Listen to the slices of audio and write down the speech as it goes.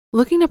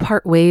Looking to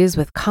part ways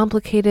with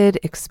complicated,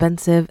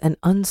 expensive, and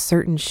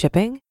uncertain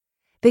shipping?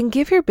 Then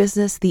give your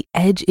business the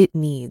edge it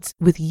needs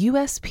with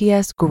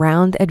USPS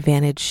Ground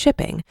Advantage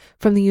shipping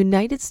from the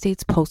United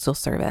States Postal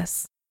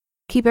Service.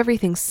 Keep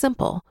everything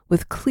simple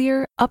with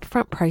clear,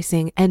 upfront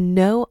pricing and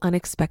no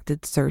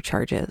unexpected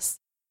surcharges.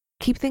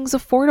 Keep things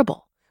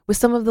affordable with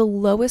some of the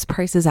lowest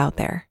prices out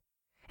there.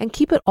 And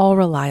keep it all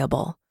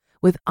reliable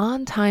with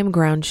on-time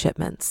ground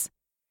shipments.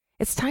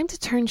 It's time to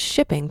turn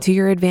shipping to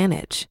your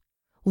advantage.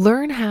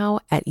 Learn how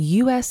at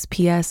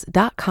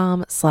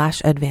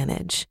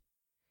USPS.com/advantage.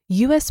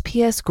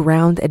 USPS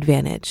Ground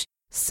Advantage.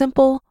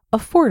 Simple,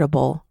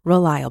 affordable,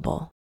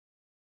 reliable.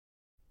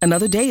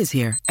 Another day is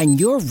here, and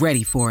you're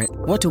ready for it.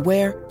 What to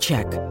wear?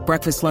 Check.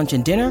 Breakfast, lunch,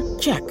 and dinner?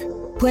 Check.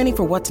 Planning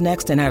for what's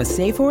next and how to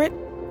save for it?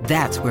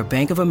 That's where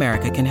Bank of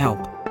America can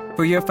help.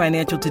 For your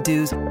financial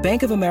to-dos,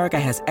 Bank of America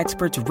has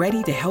experts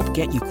ready to help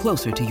get you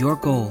closer to your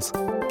goals.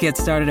 Get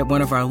started at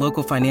one of our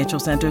local financial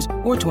centers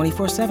or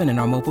 24/7 in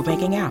our mobile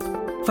banking app.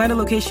 Find a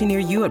location near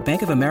you at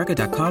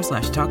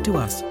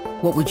bankofamerica.com/talktous.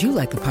 What would you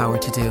like the power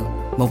to do?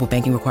 Mobile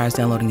banking requires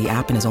downloading the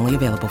app and is only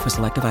available for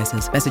select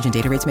devices. Message and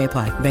data rates may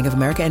apply. Bank of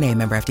America N.A.,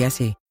 member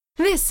FDIC.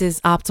 This is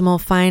Optimal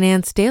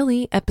Finance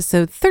Daily,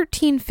 episode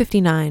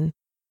 1359.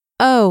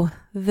 Oh,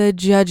 the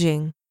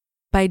Judging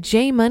by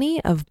J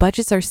Money of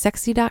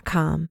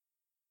BudgetsAreSexy.com.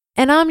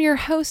 And I'm your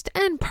host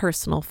and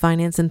personal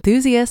finance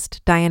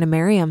enthusiast, Diana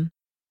Merriam.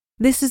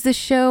 This is the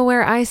show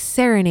where I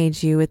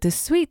serenade you with the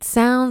sweet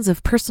sounds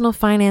of personal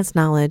finance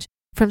knowledge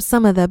from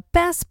some of the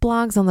best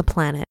blogs on the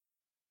planet.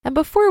 And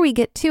before we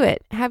get to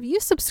it, have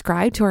you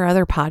subscribed to our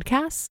other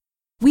podcasts?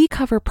 We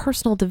cover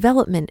personal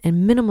development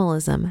and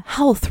minimalism,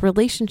 health,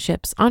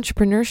 relationships,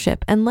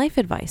 entrepreneurship, and life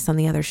advice on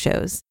the other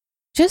shows.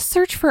 Just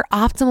search for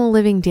Optimal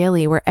Living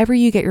Daily wherever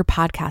you get your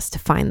podcasts to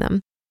find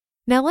them.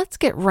 Now let's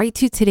get right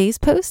to today's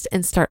post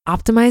and start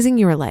optimizing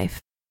your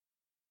life.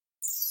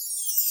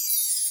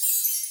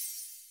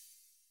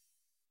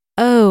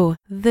 Oh,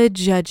 the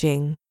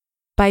Judging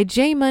by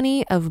J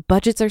Money of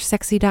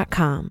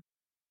BudgetsAreSexy.com.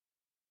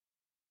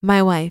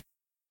 My wife: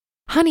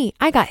 honey,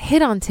 I got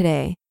hit on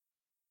today.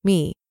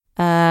 Me: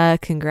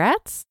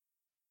 congrats?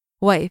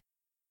 Wife: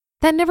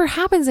 that never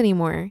happens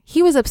anymore.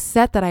 He was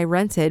upset that I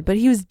rented, but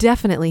he was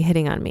definitely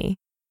hitting on me.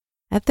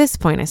 At this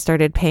point, I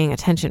started paying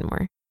attention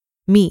more.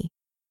 Me: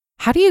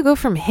 how do you go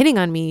from hitting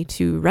on me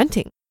to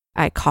renting?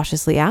 I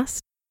cautiously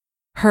asked.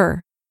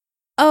 Her: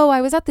 oh,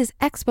 I was at this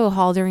expo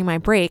hall during my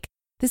break.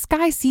 This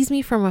guy sees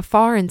me from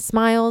afar and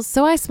smiles,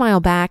 so I smile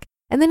back,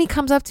 and then he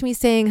comes up to me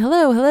saying,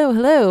 hello, hello,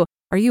 hello.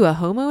 Are you a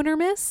homeowner,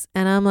 miss?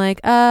 And I'm like,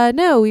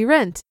 no, we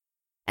rent.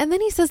 And then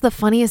he says the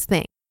funniest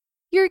thing.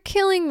 You're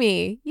killing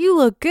me. You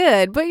look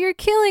good, but you're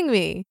killing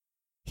me.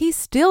 He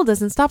still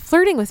doesn't stop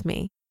flirting with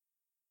me.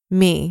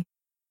 Me: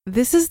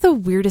 this is the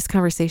weirdest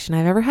conversation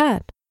I've ever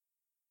had.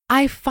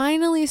 I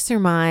finally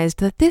surmised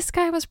that this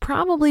guy was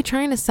probably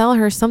trying to sell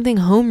her something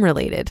home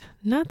related.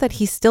 Not that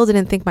he still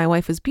didn't think my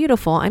wife was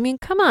beautiful. I mean,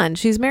 come on,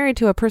 she's married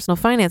to a personal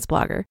finance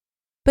blogger.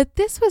 But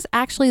this was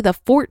actually the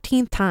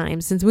 14th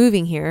time since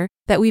moving here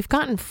that we've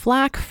gotten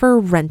flack for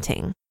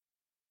renting.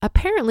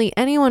 Apparently,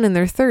 anyone in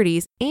their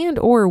 30s and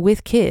or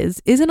with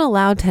kids isn't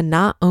allowed to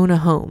not own a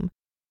home,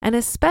 and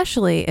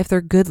especially if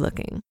they're good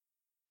looking.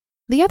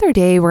 The other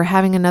day, we're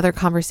having another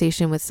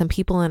conversation with some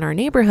people in our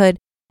neighborhood,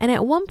 and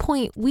at one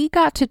point, we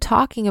got to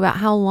talking about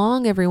how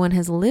long everyone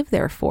has lived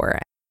there for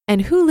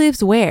and who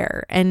lives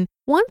where. And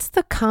once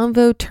the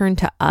convo turned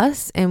to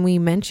us and we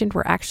mentioned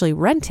we're actually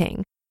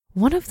renting,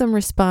 one of them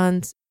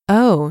responds,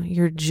 oh,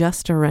 you're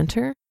just a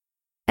renter?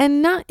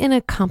 And not in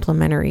a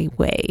complimentary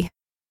way.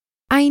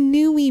 I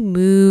knew we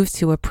moved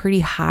to a pretty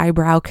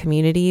highbrow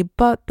community,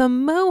 but the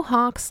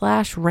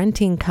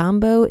Mohawk/renting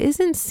combo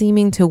isn't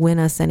seeming to win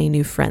us any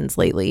new friends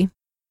lately.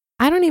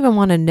 I don't even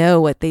want to know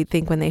what they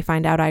think when they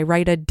find out I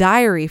write a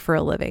diary for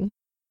a living.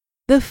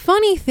 The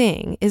funny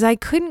thing is I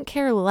couldn't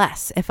care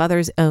less if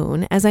others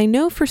own, as I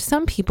know for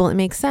some people it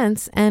makes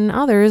sense and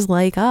others,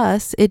 like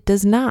us, it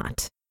does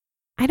not.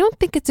 I don't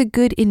think it's a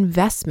good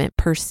investment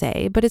per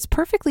se, but it's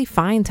perfectly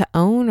fine to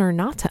own or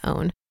not to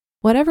own,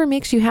 whatever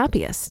makes you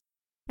happiest.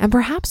 And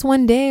perhaps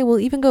one day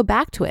we'll even go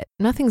back to it.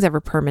 Nothing's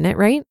ever permanent,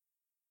 right?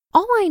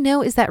 All I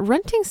know is that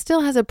renting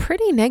still has a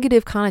pretty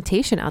negative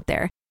connotation out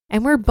there,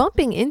 and we're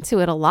bumping into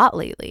it a lot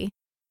lately.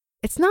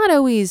 It's not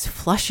always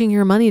flushing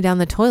your money down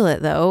the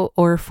toilet, though,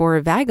 or for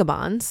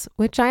vagabonds,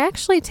 which I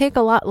actually take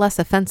a lot less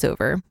offense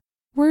over.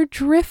 We're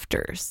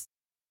drifters.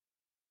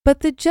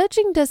 But the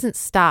judging doesn't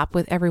stop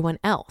with everyone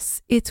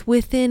else. It's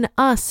within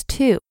us,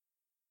 too.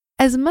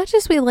 As much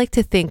as we like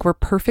to think we're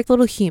perfect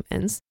little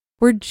humans,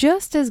 we're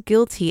just as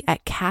guilty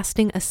at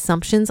casting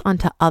assumptions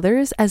onto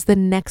others as the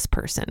next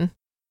person.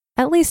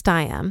 At least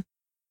I am.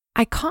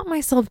 I caught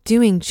myself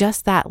doing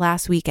just that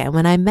last weekend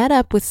when I met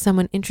up with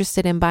someone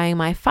interested in buying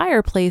my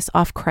fireplace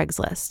off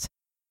Craigslist.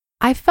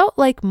 I felt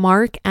like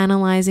Mark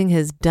analyzing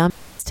his dumb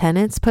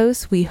tenants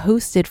post we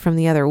hosted from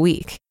the other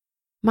week.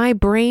 My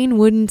brain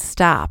wouldn't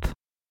stop.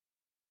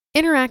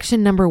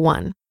 Interaction number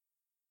 1.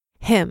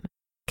 Him: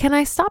 can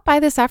I stop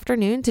by this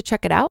afternoon to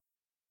check it out?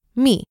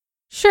 Me: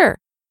 sure.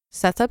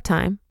 Sets up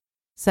time.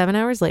 7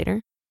 hours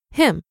later.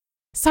 Him.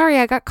 Sorry,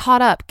 I got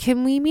caught up.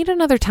 Can we meet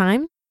another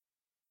time?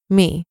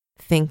 Me,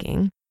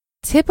 thinking.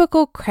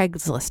 Typical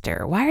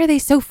Craigslister. Why are they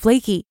so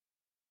flaky?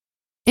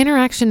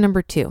 Interaction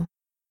number 2.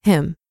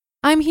 Him.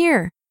 I'm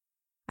here.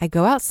 I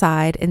go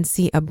outside and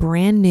see a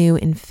brand new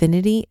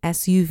Infiniti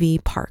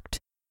SUV parked.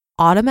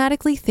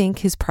 Automatically think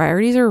his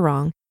priorities are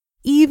wrong,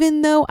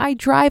 even though I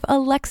drive a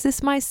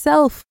Lexus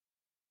myself.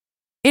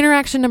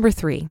 Interaction number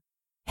 3.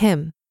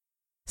 Him.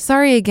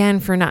 Sorry again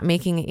for not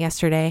making it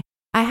yesterday.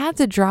 I had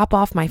to drop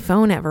off my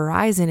phone at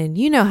Verizon and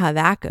you know how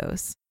that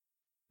goes.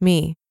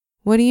 Me.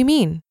 What do you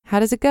mean? How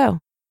does it go?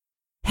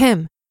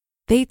 Him.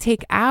 They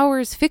take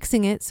hours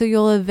fixing it so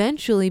you'll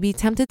eventually be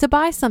tempted to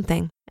buy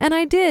something. And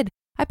I did.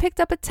 I picked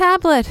up a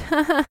tablet.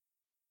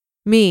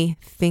 Me,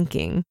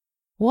 thinking.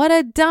 What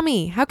a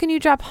dummy. How can you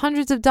drop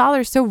hundreds of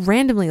dollars so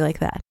randomly like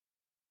that?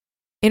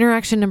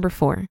 Interaction number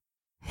 4.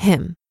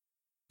 Him.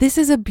 This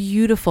is a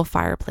beautiful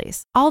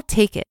fireplace. I'll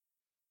take it.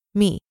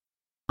 Me.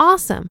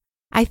 Awesome.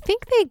 I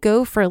think they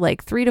go for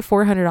like $300 to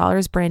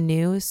 $400 brand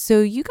new,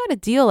 so you got a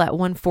deal at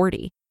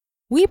 $140.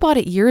 We bought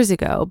it years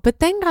ago, but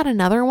then got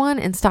another one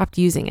and stopped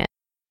using it.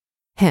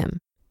 Him.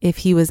 If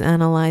he was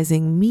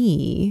analyzing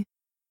me,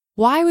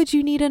 why would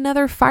you need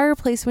another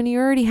fireplace when you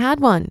already had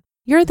one?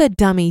 You're the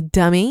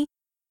dummy.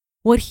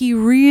 What he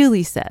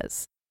really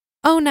says.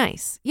 Oh,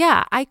 nice.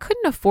 Yeah, I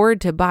couldn't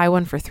afford to buy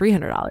one for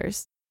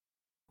 $300.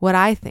 What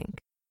I think.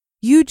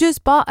 You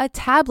just bought a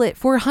tablet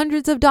for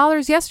hundreds of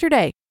dollars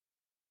yesterday.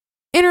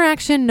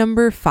 Interaction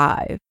number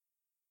 5.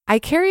 I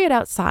carry it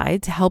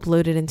outside to help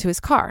load it into his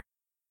car.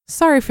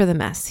 Sorry for the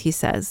mess, he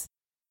says.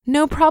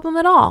 No problem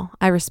at all,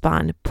 I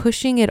respond,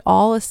 pushing it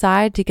all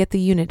aside to get the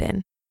unit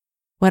in.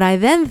 What I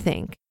then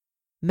think,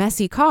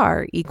 messy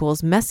car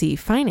equals messy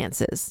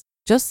finances,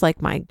 just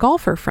like my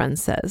golfer friend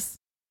says.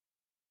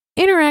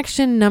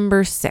 Interaction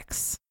number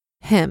 6.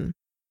 Him.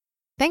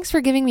 Thanks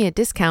for giving me a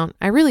discount.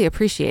 I really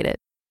appreciate it.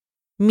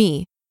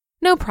 Me.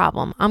 No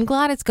problem. I'm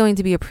glad it's going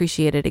to be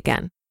appreciated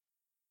again.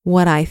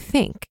 What I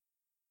think.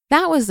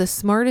 That was the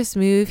smartest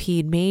move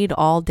he'd made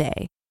all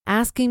day,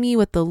 asking me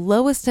what the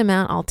lowest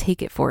amount I'll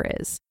take it for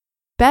is.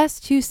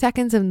 Best 2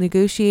 seconds of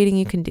negotiating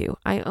you can do.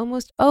 I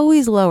almost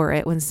always lower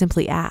it when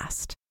simply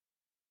asked.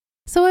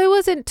 So I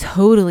wasn't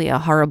totally a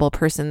horrible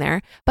person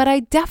there, but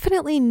I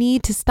definitely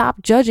need to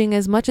stop judging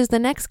as much as the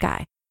next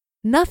guy.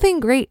 Nothing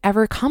great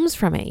ever comes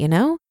from it, you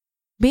know?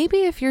 Maybe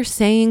if you're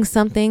saying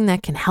something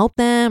that can help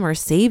them or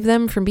save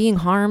them from being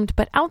harmed,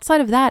 but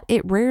outside of that,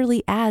 it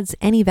rarely adds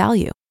any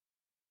value.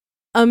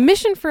 A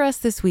mission for us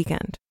this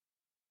weekend.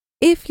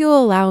 If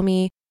you'll allow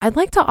me, I'd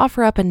like to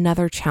offer up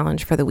another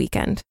challenge for the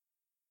weekend.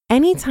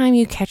 Anytime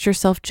you catch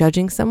yourself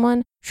judging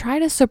someone, try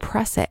to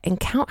suppress it and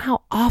count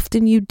how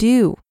often you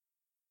do.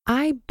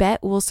 I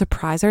bet we'll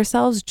surprise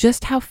ourselves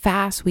just how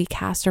fast we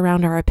cast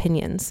around our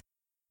opinions,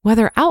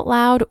 whether out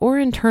loud or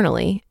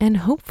internally, and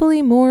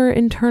hopefully more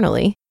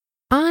internally.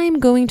 I'm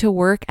going to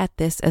work at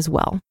this as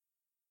well.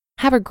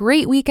 Have a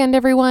great weekend,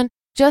 everyone.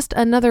 Just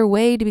another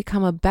way to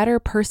become a better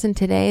person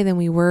today than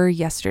we were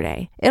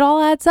yesterday. It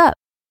all adds up.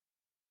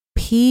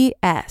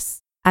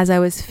 P.S. As I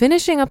was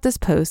finishing up this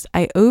post,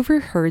 I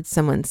overheard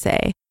someone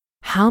say,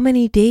 "How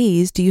many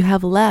days do you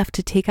have left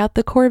to take out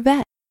the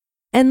Corvette?"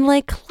 And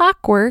like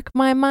clockwork,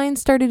 my mind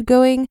started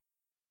going,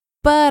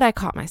 but I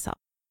caught myself.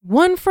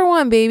 1 for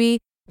 1, baby.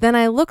 Then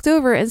I looked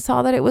over and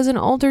saw that it was an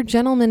older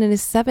gentleman in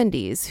his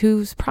 70s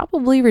who's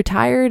probably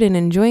retired and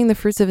enjoying the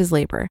fruits of his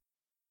labor.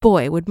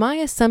 Boy, would my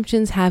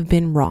assumptions have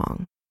been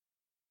wrong.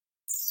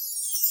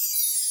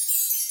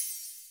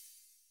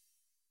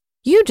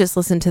 You just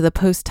listened to the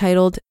post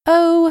titled,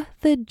 Oh,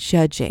 the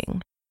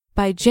Judging,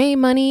 by J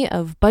Money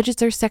of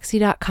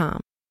BudgetsAreSexy.com.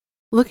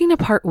 Looking to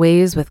part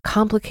ways with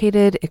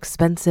complicated,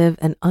 expensive,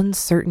 and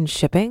uncertain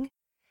shipping?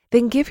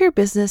 Then give your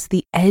business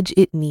the edge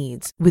it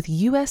needs with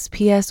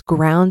USPS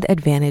Ground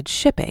Advantage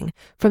shipping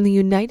from the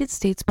United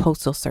States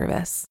Postal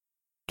Service.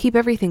 Keep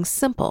everything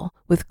simple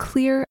with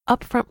clear,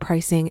 upfront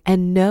pricing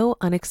and no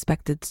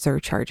unexpected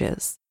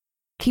surcharges.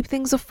 Keep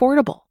things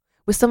affordable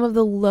with some of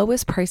the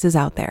lowest prices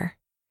out there.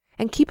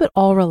 And keep it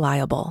all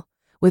reliable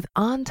with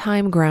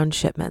on-time ground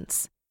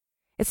shipments.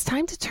 It's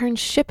time to turn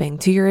shipping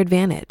to your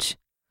advantage.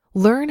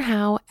 Learn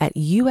how at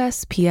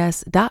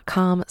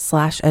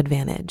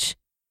USPS.com/advantage.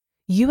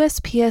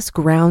 USPS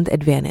Ground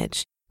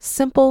Advantage.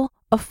 Simple,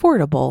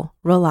 affordable,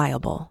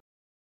 reliable.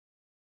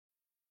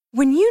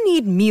 When you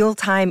need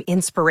mealtime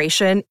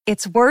inspiration,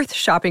 it's worth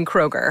shopping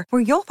Kroger,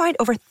 where you'll find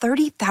over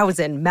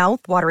 30,000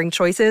 mouth-watering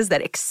choices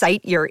that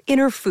excite your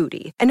inner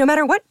foodie. And no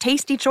matter what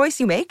tasty choice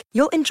you make,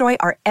 you'll enjoy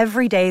our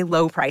everyday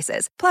low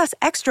prices, plus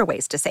extra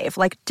ways to save,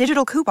 like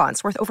digital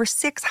coupons worth over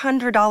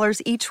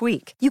 $600 each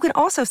week. You can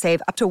also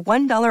save up to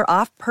 $1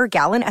 off per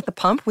gallon at the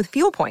pump with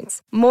fuel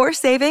points. More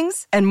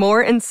savings and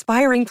more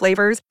inspiring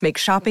flavors make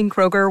shopping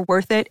Kroger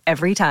worth it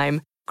every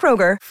time.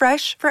 Kroger,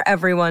 fresh for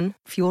everyone.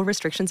 Fuel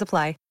restrictions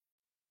apply.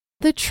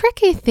 The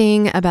tricky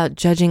thing about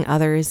judging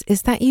others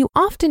is that you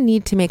often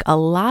need to make a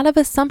lot of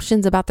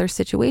assumptions about their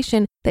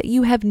situation that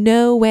you have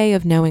no way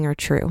of knowing are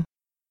true.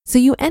 So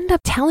you end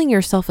up telling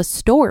yourself a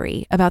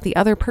story about the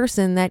other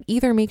person that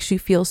either makes you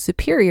feel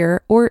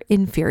superior or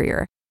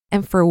inferior.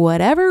 And for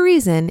whatever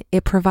reason,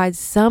 it provides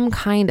some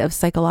kind of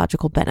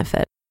psychological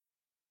benefit.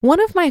 One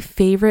of my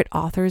favorite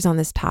authors on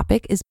this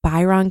topic is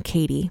Byron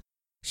Katie.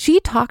 She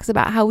talks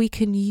about how we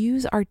can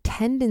use our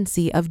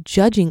tendency of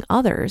judging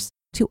others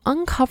to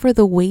uncover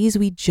the ways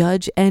we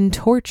judge and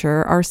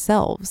torture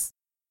ourselves.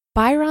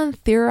 Byron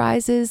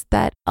theorizes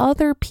that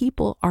other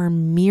people are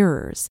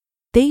mirrors.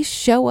 They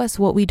show us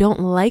what we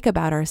don't like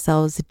about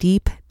ourselves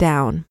deep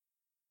down.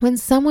 When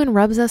someone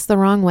rubs us the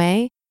wrong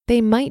way,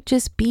 they might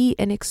just be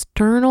an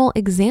external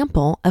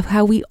example of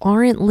how we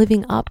aren't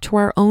living up to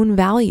our own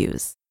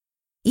values.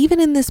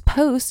 Even in this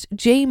post,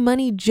 J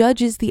Money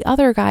judges the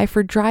other guy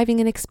for driving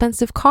an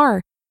expensive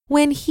car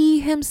when he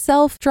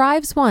himself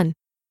drives one.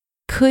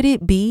 Could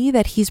it be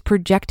that he's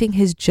projecting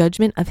his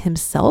judgment of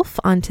himself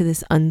onto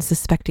this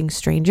unsuspecting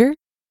stranger?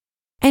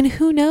 And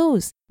who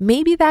knows,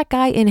 maybe that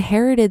guy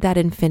inherited that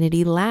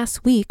Infiniti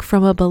last week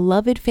from a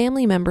beloved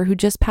family member who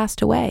just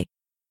passed away.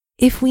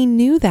 If we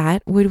knew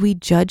that, would we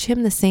judge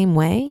him the same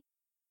way?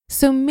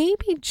 So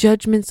maybe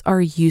judgments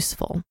are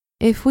useful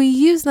if we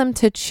use them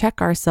to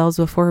check ourselves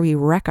before we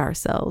wreck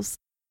ourselves.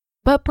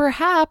 But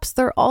perhaps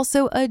they're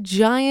also a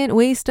giant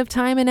waste of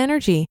time and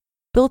energy,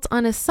 built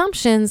on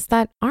assumptions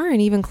that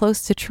aren't even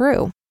close to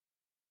true.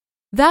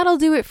 That'll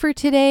do it for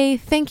today.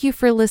 Thank you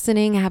for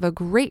listening. Have a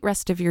great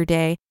rest of your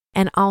day,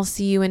 and I'll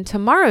see you in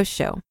tomorrow's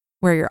show,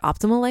 where your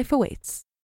optimal life awaits.